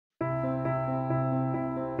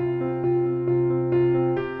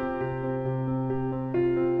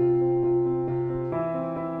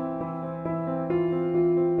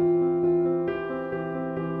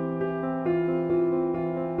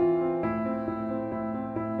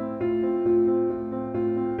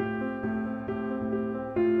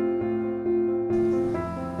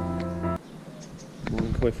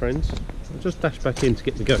my friends. I'll just dash back in to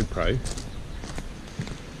get the GoPro.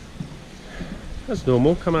 As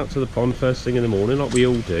normal, come out to the pond first thing in the morning, like we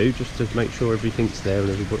all do, just to make sure everything's there and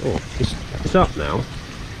everybody. Oh, it's up now,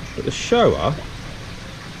 but the shower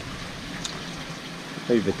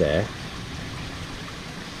over there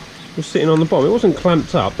was sitting on the bottom. It wasn't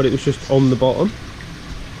clamped up, but it was just on the bottom.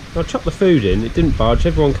 I chucked the food in, it didn't budge.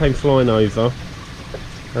 Everyone came flying over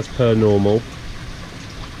as per normal.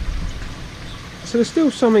 So there's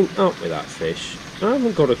still something up with that fish. I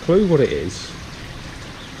haven't got a clue what it is.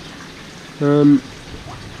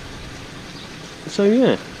 So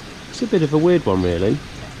yeah, it's a bit of a weird one really.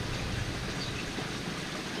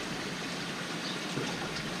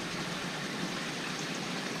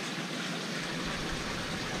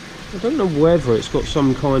 I don't know whether it's got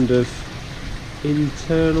some kind of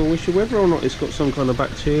internal issue, whether or not it's got some kind of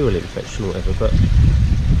bacterial infection or whatever, but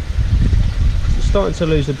it's starting to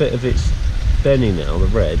lose a bit of its benny now, the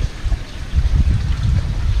red.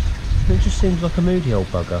 It just seems like a moody old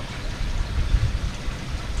bugger.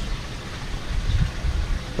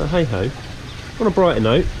 But hey ho, on a brighter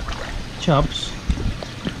note, Chubbs,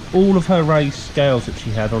 all of her raised scales that she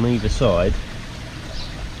had on either side,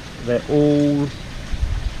 they're all,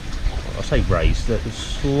 I say raised, they're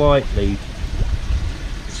slightly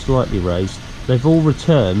raised. They've all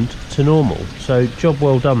returned to normal, so job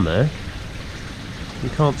well done there. You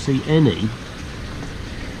can't see any,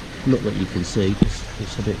 not that you can see because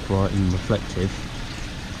it's a bit bright and reflective,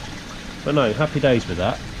 but no, happy days with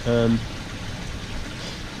that.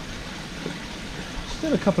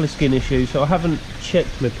 Still a couple of skin issues, so I haven't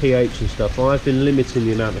checked my pH and stuff. I've been limiting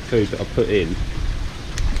the amount of food that I put in,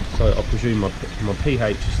 so I presume my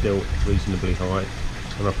pH is still reasonably high,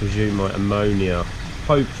 and I presume my ammonia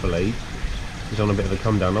hopefully is on a bit of a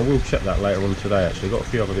come down. I will check that later on today actually, got a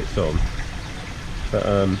few other bits on, but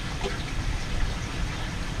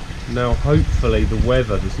now hopefully the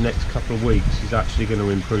weather this next couple of weeks is actually going to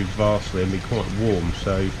improve vastly and be quite warm,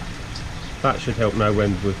 so that should help no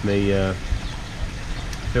end with me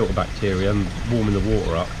filter bacteria and warming the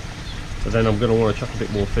water up. But then I'm going to want to chuck a bit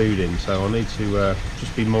more food in, so I need to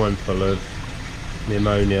just be mindful of the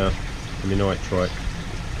ammonia and the nitrite.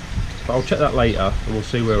 But I'll check that later and we'll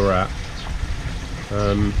see where we're at,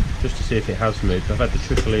 just to see if it has moved. I've had the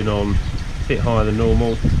trickling on a bit higher than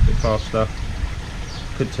normal, a bit faster.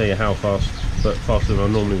 Couldn't tell you how fast, but faster than I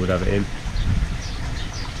normally would have it in.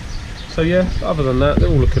 So yeah, other than that, they're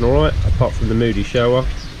all looking alright, apart from the moody shower.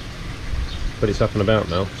 But it's up and about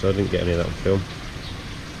now, so I didn't get any of that on film.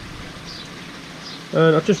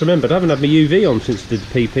 And I've just remembered I haven't had my UV on since I did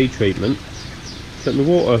the PP treatment, but my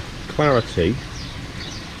water clarity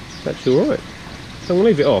is actually alright. So I'm going to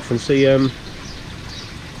leave it off and see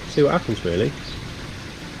what happens really.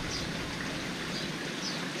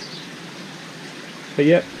 But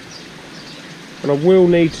yeah, and I will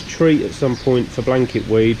need to treat at some point for blanket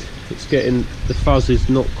weed. It's getting, the fuzz is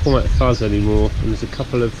not quite fuzz anymore, and there's a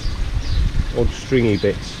couple of odd stringy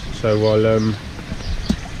bits, so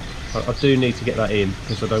I do need to get that in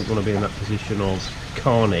because I don't want to be in that position of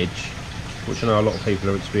carnage, which I know a lot of people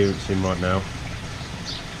are experiencing right now.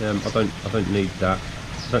 I don't need that.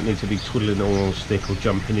 I don't need to be twiddling it all on a stick or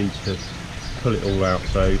jumping in to pull it all out.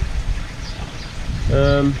 So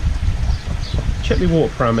check my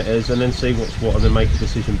water parameters and then see what's what, and then make a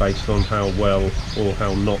decision based on how well or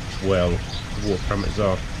how not well the water parameters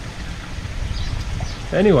are.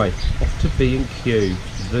 Anyway, off to B&Q,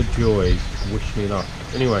 the joys, wish me luck.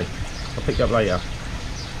 Anyway, I'll pick you up later.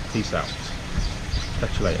 Peace out.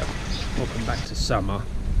 Catch you later. Welcome back to summer.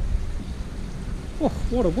 Oh,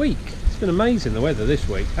 what a week. It's been amazing, the weather this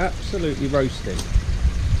week. Absolutely roasting.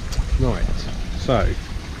 Right, so,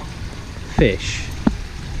 fish.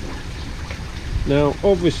 Now,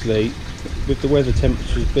 obviously, with the weather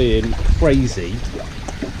temperatures being crazy,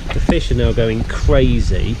 the fish are now going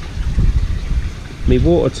crazy. My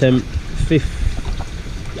water temp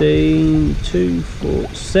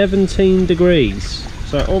 17 degrees,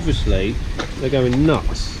 so obviously they're going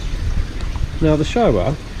nuts. Now the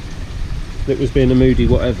shower that was being a moody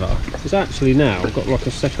whatever has actually now got like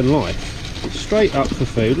a second life. It's straight up for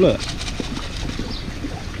food, look.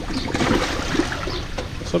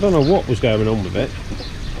 So I don't know what was going on with it.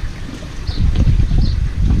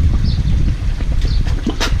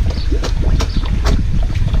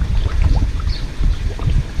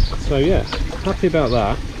 So yeah, happy about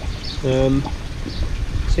that.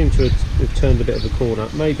 Seemed to have turned a bit of a corner.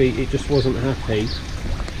 Maybe it just wasn't happy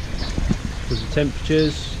with the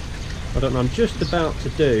temperatures. I don't know. I'm just about to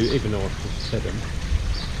do, even though I've just said them,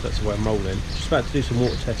 that's the way I'm rolling. Just about to do some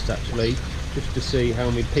water tests actually, just to see how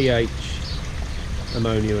my pH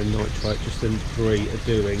ammonia and nitrite, just them 3 are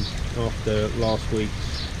doing after last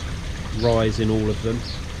week's rise in all of them.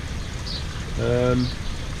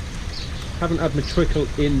 Haven't had my trickle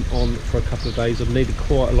in on for a couple of days. I've needed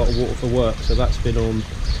quite a lot of water for work, so that's been on.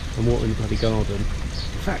 I'm watering the bloody garden.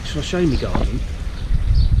 In fact, shall I show me garden?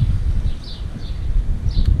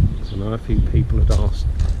 I know a few people had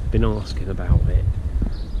been asking about it.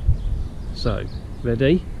 So,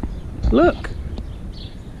 ready? Look!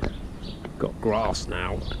 Got grass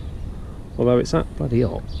now. Although it's that bloody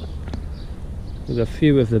hot. There's a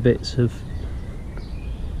few of the bits of...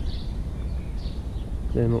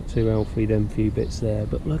 They're not too healthy, them few bits there,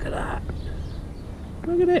 but look at that.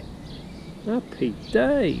 Look at it. Happy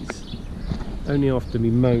days. Only after me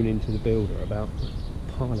moaning to the builder about the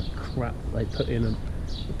pile of crap they put in them.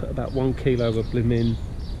 They put about 1 kilo of blimmin'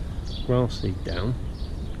 grass seed down.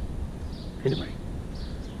 Anyway.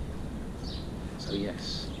 So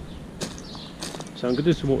yes. So I'm going to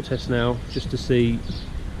do some water tests now, just to see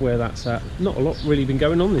where that's at. Not a lot really been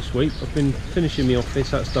going on this week. I've been finishing the office,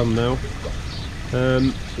 that's done now.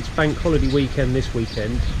 It's bank holiday weekend this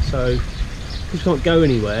weekend, so if we can't go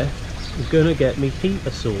anywhere, I'm going to get me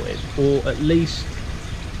heater sorted, or at least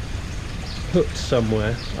hooked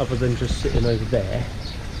somewhere other than just sitting over there.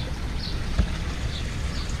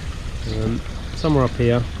 Somewhere up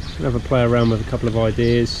here, have a play around with a couple of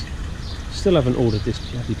ideas. Still haven't ordered this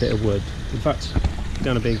bloody bit of wood. In fact, I'm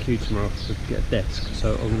going to B&Q tomorrow to get a desk,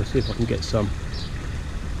 so I'm going to see if I can get some.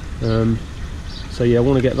 So yeah, I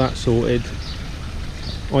want to get that sorted.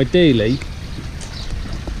 Ideally,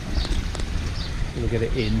 I'm going to get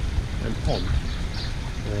it in and on.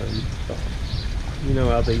 But you know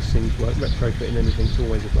how these things work, retrofitting anything's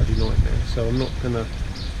always a bloody nightmare, so I'm not going to...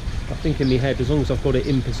 I think in my head, as long as I've got it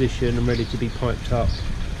in position and ready to be piped up,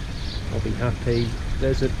 I'll be happy.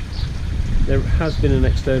 There has been an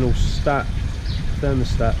external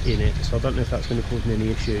thermostat in it, so I don't know if that's going to cause me any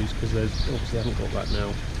issues, because there's obviously I haven't got that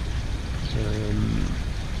now.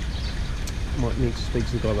 Might need to speak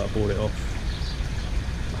to the guy that I bought it off.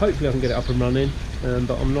 Hopefully I can get it up and running,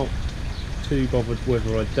 but I'm not too bothered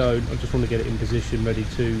whether I don't. I just want to get it in position, ready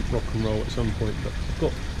to rock and roll at some point. But I've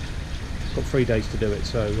got 3 days to do it,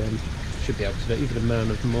 so should be able to do it. Even a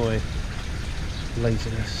man of my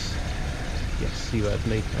laziness. Yes, you heard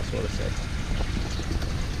me. That's what I said.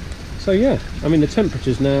 So yeah, I mean the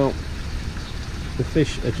temperatures now. The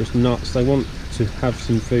fish are just nuts. They want to have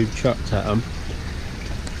some food chucked at them,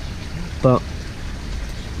 but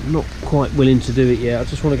I'm not quite willing to do it yet. I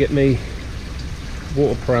just want to get me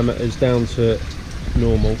water parameters down to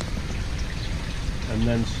normal and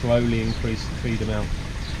then slowly increase the feed amount.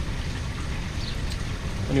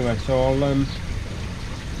 Anyway, so I'll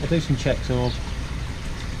do some checks and I'll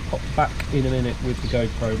pop back in a minute with the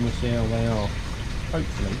GoPro and we'll see how they are.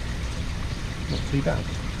 Hopefully not too bad.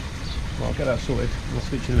 Well, I'll get that sorted and I'll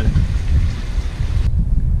switch in a minute.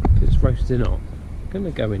 It's roasting up. I'm going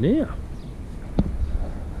to go in here.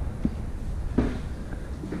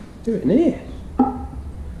 Do it in here.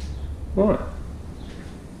 Right.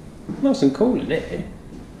 Nice and cool in here.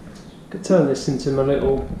 Could turn this into my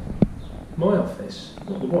office,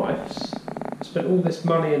 not the wife's. I spent all this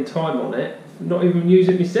money and time on it, not even use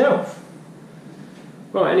it myself.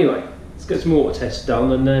 Right, anyway, let's get some water tests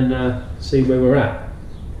done and then see where we're at.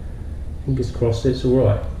 Fingers crossed it's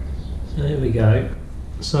alright. So here we go.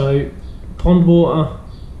 So, pond water,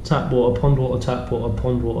 tap water, pond water, tap water,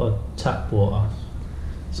 pond water, tap water.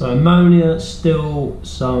 So ammonia, still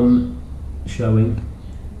some showing.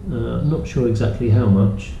 I'm not sure exactly how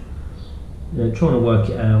much. Trying to work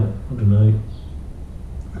it out, I don't know.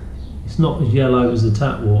 It's not as yellow as the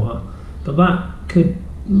tap water, but that could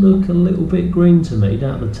look a little bit green to me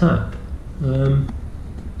down the tap. So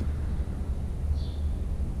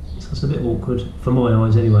that's a bit awkward for my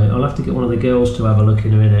eyes anyway. I'll have to get one of the girls to have a look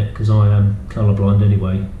in a minute because I am colourblind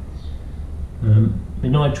anyway. The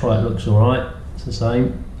nitrite looks alright, it's the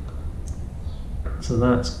same. So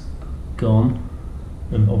that's gone,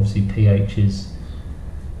 and obviously pH is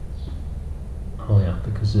higher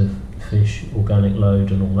because of fish, organic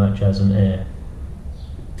load and all that jazz and air.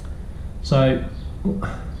 So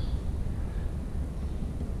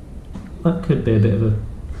that could be a bit of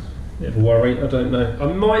a worry, I don't know. I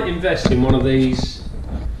might invest in one of these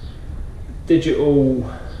digital,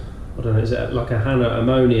 I don't know, is it like a Hanna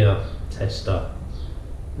ammonia tester?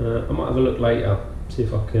 I might have a look later, see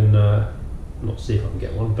if I can, not see if I can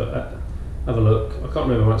get one, but have a look. I can't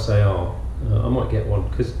remember how much they are. I might get one,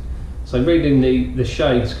 because so reading the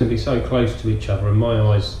shades can be so close to each other, and my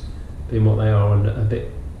eyes being what they are and a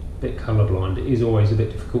bit colourblind, it is always a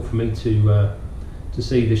bit difficult for me to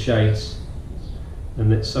see the shades,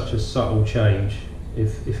 and it's such a subtle change.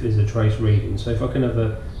 if there's a trace reading. So if I can have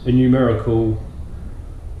a numerical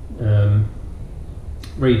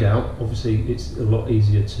readout, obviously it's a lot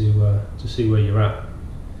easier to see where you're at.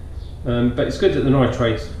 But it's good that the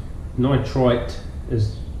nitrite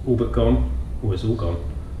is all but gone, or it's all gone.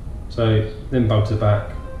 So then bugs are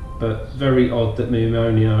back, but very odd that my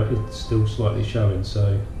ammonia is still slightly showing,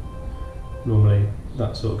 so normally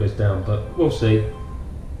that sort of goes down, but we'll see.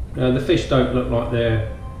 The fish don't look like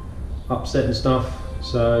they're upset and stuff,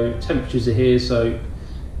 so temperatures are here, so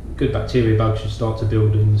good bacteria bugs should start to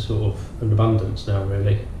build in sort of an abundance now,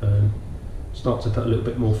 really. Start to put a little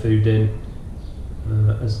bit more food in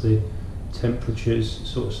as the temperatures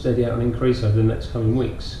sort of steady out and increase over the next coming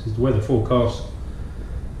weeks, because the weather forecast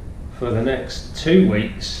for the next 2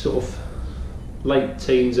 weeks sort of late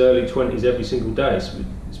teens, early 20s every single day, so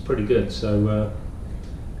it's pretty good. So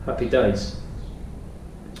happy days.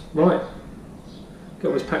 Right, got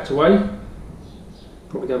all this packed away.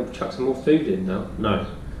 Probably going to chuck some more food in now. No,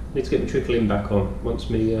 need to get my trickling back on once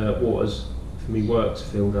my waters for me work's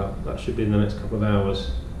filled up. That should be in the next couple of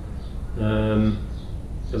hours.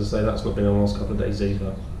 As I say, that's not been on the last couple of days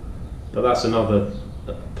either. But that's another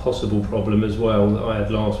possible problem as well that I had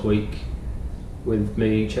last week with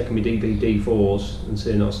me checking my DBD4s and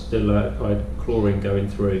seeing I had chlorine going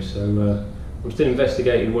through. So I'm still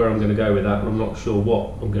investigating where I'm going to go with that, and I'm not sure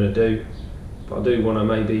what I'm going to do. But I do want to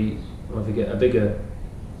maybe either get a bigger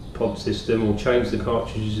pod system or change the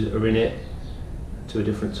cartridges that are in it to a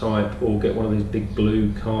different type, or get one of these big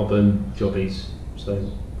blue carbon jobbies.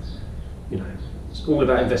 So, you know, it's all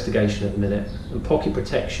about investigation at the minute, and pocket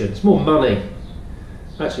protection. It's more money.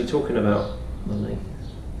 Actually, talking about money,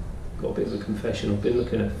 got a bit of a confession. I've been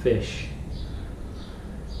looking at fish.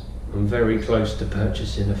 I'm very close to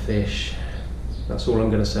purchasing a fish. That's all I'm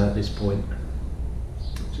going to say at this point.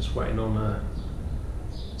 Just waiting on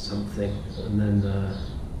something, and then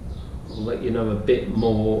I'll let you know a bit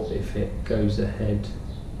more if it goes ahead.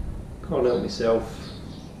 Can't help myself.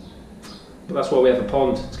 But that's why we have a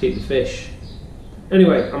pond, to keep the fish.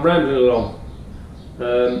 Anyway, I'm rambling along.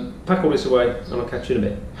 Pack all this away and I'll catch you in a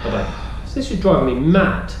bit. Bye bye. So this is driving me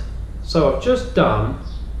mad. So I've just done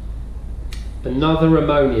another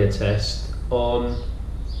ammonia test on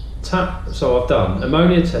tap. So I've done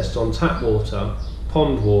ammonia test on tap water,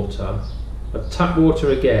 pond water, tap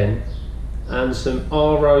water again, and some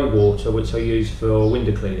RO water which I use for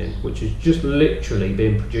window cleaning, which is just literally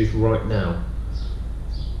being produced right now.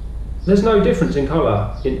 There's no difference in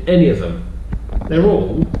colour in any of them. They're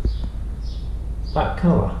all that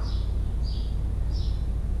colour.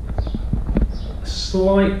 A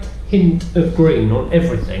slight hint of green on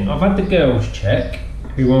everything. I've had the girls check,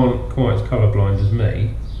 who aren't quite as colourblind as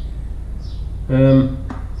me.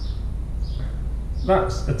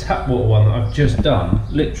 That's a tap water one that I've just done,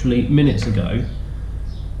 literally minutes ago.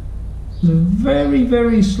 There's a very,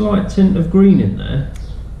 very slight tint of green in there.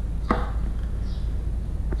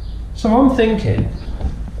 So I'm thinking,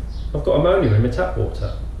 I've got ammonia in my tap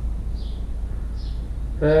water.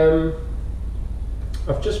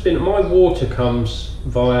 I've just been, my water comes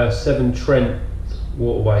via Severn Trent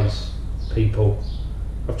Waterways people.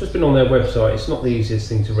 I've just been on their website. It's not the easiest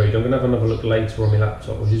thing to read. I'm going to have another look later on my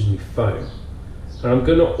laptop. I was using my phone. And I'm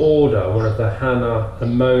going to order one of the Hannah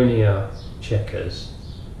ammonia checkers.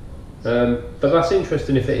 But that's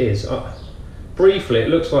interesting if it is. Briefly, it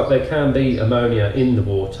looks like there can be ammonia in the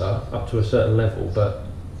water up to a certain level, but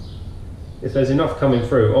if there's enough coming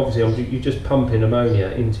through, obviously you're just pumping ammonia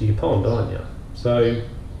into your pond, aren't you? So,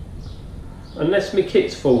 unless my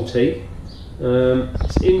kit's faulty,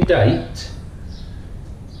 it's in date,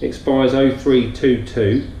 expires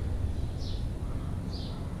 0322.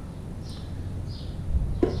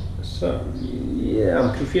 So, yeah,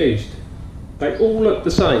 I'm confused. They all look the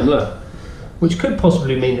same, look. Which could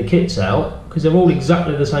possibly mean the kit's out, because they're all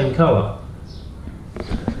exactly the same colour.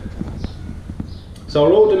 So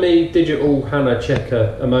I'll order me digital Hannah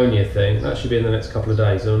checker ammonia thing. That should be in the next couple of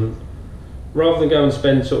days. And rather than go and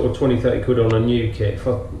spend sort of 20-30 quid on a new kit, if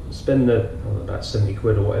I spend about 70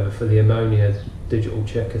 quid or whatever for the ammonia digital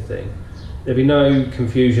checker thing, there'll be no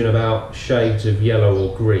confusion about shades of yellow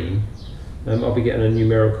or green. I'll be getting a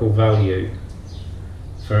numerical value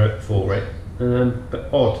for it.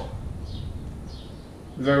 But odd.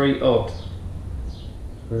 Very odd.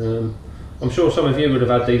 I'm sure some of you would have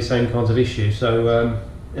had these same kinds of issues, so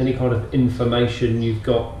any kind of information you've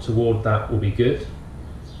got toward that will be good.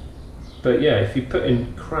 But yeah, if you put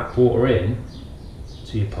in crap water in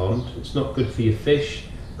to your pond, it's not good for your fish.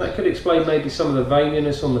 That could explain maybe some of the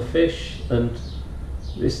veininess on the fish, and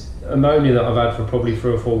this ammonia that I've had for probably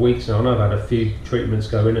 3 or 4 weeks now. I know I've had a few treatments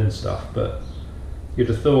go in and stuff, but You'd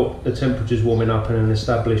have thought the temperature's warming up and an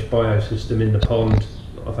established biosystem in the pond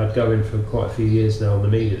that I've had going for quite a few years now on the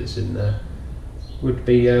media that's in there would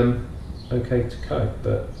be okay to cope,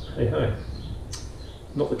 but hey ho.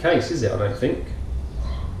 Not the case, is it? I don't think.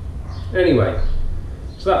 Anyway,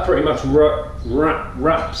 so that pretty much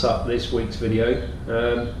wraps up this week's video.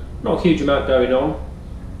 Not a huge amount going on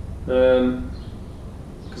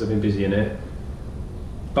because I've been busy in it,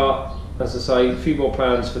 but as I say, a few more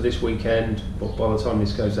plans for this weekend. But by the time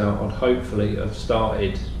this goes out, I'd hopefully have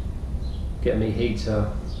started getting me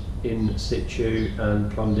heater in situ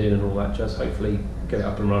and plumbed in and all that, just hopefully get it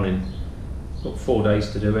up and running. Got 4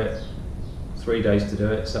 days to do it, 3 days to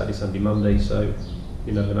do it, Saturday, Sunday, Monday, so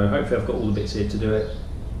you never know. Hopefully I've got all the bits here to do it.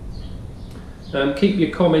 Keep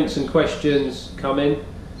your comments and questions coming.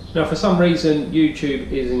 Now, for some reason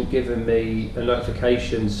YouTube isn't giving me a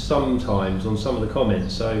notification sometimes on some of the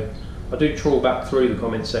comments, so I do trawl back through the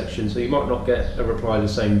comment section, so you might not get a reply the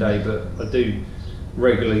same day, but I do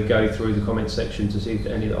regularly go through the comment section to see if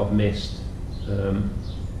there are any that I've missed. Don't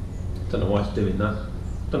know why it's doing that.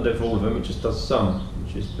 Doesn't do it for all of them, it just does some,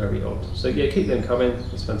 which is very odd. So yeah, keep them coming,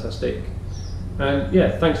 it's fantastic. And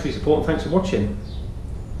yeah, thanks for your support and thanks for watching.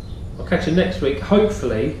 I'll catch you next week,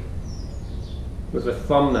 hopefully with a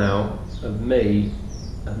thumbnail of me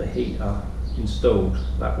and the heater installed.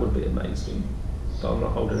 That would be amazing, but I'm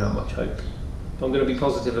not holding out much hope. I'm going to be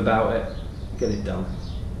positive about it, get it done.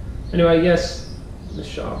 Anyway, yes, let's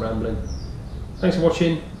shut up rambling. Thanks for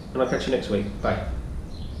watching, and I'll catch you next week. Bye.